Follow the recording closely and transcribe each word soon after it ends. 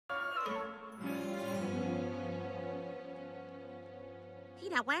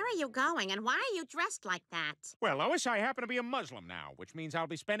Peter, where are you going, and why are you dressed like that? Well, Lois, I happen to be a Muslim now, which means I'll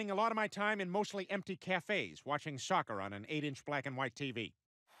be spending a lot of my time in mostly empty cafes watching soccer on an 8-inch black and white TV.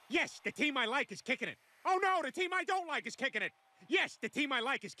 Yes, the team I like is kicking it. Oh, no, the team I don't like is kicking it. Yes, the team I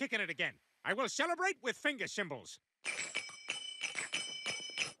like is kicking it again. I will celebrate with finger cymbals.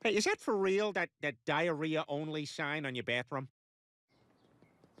 Hey, is that for real, that diarrhea-only sign on your bathroom?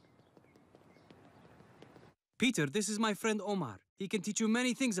 Peter, this is my friend Omar. He can teach you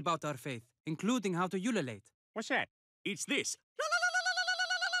many things about our faith, including how to ululate. What's that? It's this.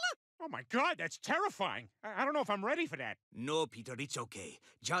 Oh, my God, that's terrifying. I don't know if I'm ready for that. No, Peter, it's okay.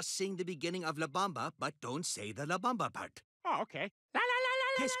 Just sing the beginning of La Bamba, but don't say the La Bamba part. Oh, okay. La, la, la,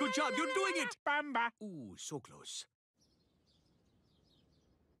 la, Yes, good job. You're doing it. Bamba. Ooh, so close.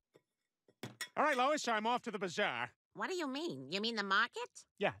 All right, Lois, I'm off to the bazaar. What do you mean? You mean the market?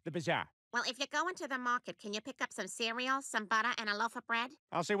 Yeah, the bazaar. Well, if you're going to the market, can you pick up some cereal, some butter, and a loaf of bread?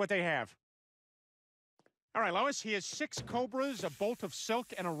 I'll see what they have. All right, Lois, here's 6 cobras, a bolt of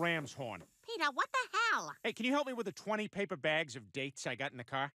silk, and a ram's horn. Peter, what the hell? Hey, can you help me with the 20 paper bags of dates I got in the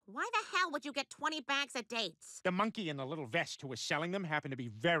car? Why the hell would you get 20 bags of dates? The monkey in the little vest who was selling them happened to be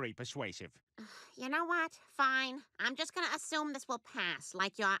very persuasive. You know what? Fine. I'm just gonna assume this will pass,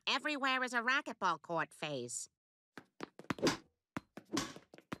 like your everywhere is a racquetball court phase.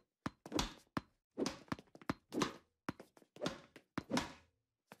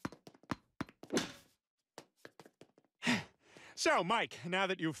 So, Mike, now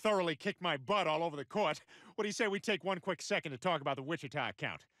that you've thoroughly kicked my butt all over the court, what do you say we take one quick second to talk about the Wichita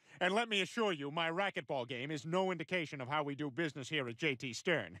account? And let me assure you, my racquetball game is no indication of how we do business here at J.T.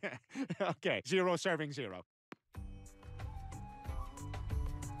 Stern. Okay, 0 serving 0.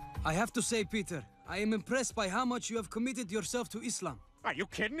 I have to say, Peter, I am impressed by how much you have committed yourself to Islam. Are you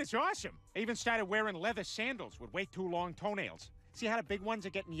kidding? It's awesome. I even started wearing leather sandals with way too long toenails. See how the big ones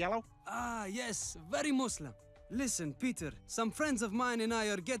are getting yellow? Ah, yes, very Muslim. Listen, Peter, some friends of mine and I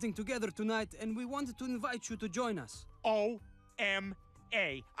are getting together tonight, and we wanted to invite you to join us.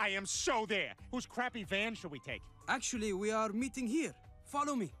 O-M-A. I am so there. Whose crappy van should we take? Actually, we are meeting here.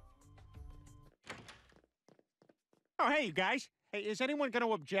 Follow me. Oh, hey, you guys. Hey, is anyone going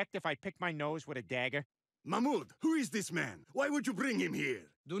to object if I pick my nose with a dagger? Mahmoud, who is this man? Why would you bring him here?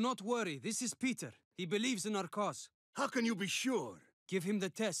 Do not worry, this is Peter. He believes in our cause. How can you be sure? Give him the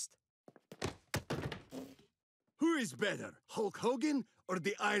test. Who is better, Hulk Hogan or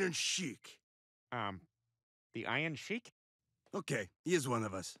the Iron Sheik? The Iron Sheik? Okay, he is one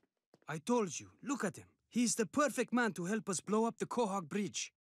of us. I told you, look at him. He's the perfect man to help us blow up the Quahog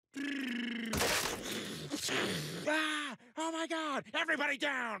Bridge. Ah! Oh my God! Everybody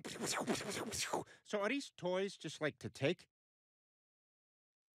down! So are these toys just like to take?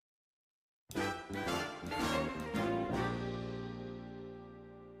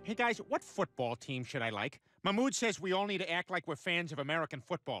 Hey guys, what football team should I like? Mahmoud says we all need to act like we're fans of American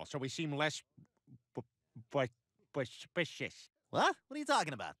football, so we seem less suspicious. What? What are you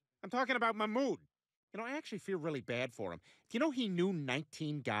talking about? I'm talking about Mahmoud. You know, I actually feel really bad for him. Do you know he knew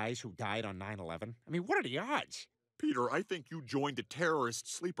 19 guys who died on 9/11? I mean, what are the odds? Peter, I think you joined a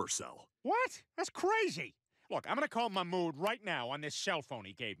terrorist sleeper cell. What? That's crazy. Look, I'm going to call Mahmoud right now on this cell phone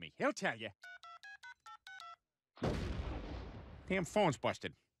he gave me. He'll tell you. Damn phone's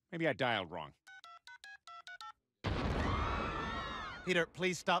busted. Maybe I dialed wrong. Peter,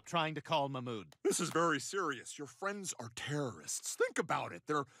 please stop trying to call Mahmoud. This is very serious. Your friends are terrorists. Think about it.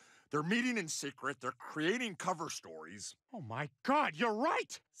 They're meeting in secret. They're creating cover stories. Oh, my God, you're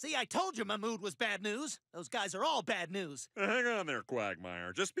right. See, I told you Mahmoud was bad news. Those guys are all bad news. Hang on there,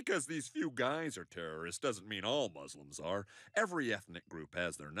 Quagmire. Just because these few guys are terrorists doesn't mean all Muslims are. Every ethnic group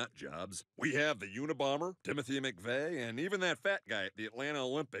has their nut jobs. We have the Unabomber, Timothy McVeigh, and even that fat guy at the Atlanta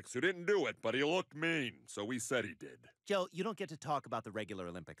Olympics who didn't do it, but he looked mean, so we said he did. Joe, you don't get to talk about the regular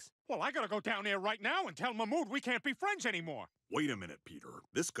Olympics. Well, I gotta go down there right now and tell Mahmoud we can't be friends anymore. Wait a minute, Peter.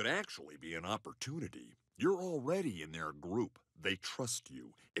 This could actually be an opportunity. You're already in their group. They trust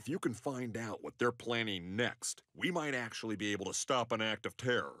you. If you can find out what they're planning next, we might actually be able to stop an act of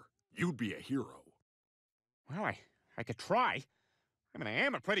terror. You'd be a hero. Well, I could try. I mean, I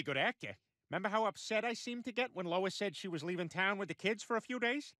am a pretty good actor. Remember how upset I seemed to get when Lois said she was leaving town with the kids for a few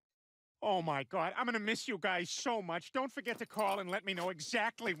days? Oh, my God, I'm gonna miss you guys so much. Don't forget to call and let me know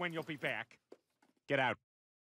exactly when you'll be back. Get out.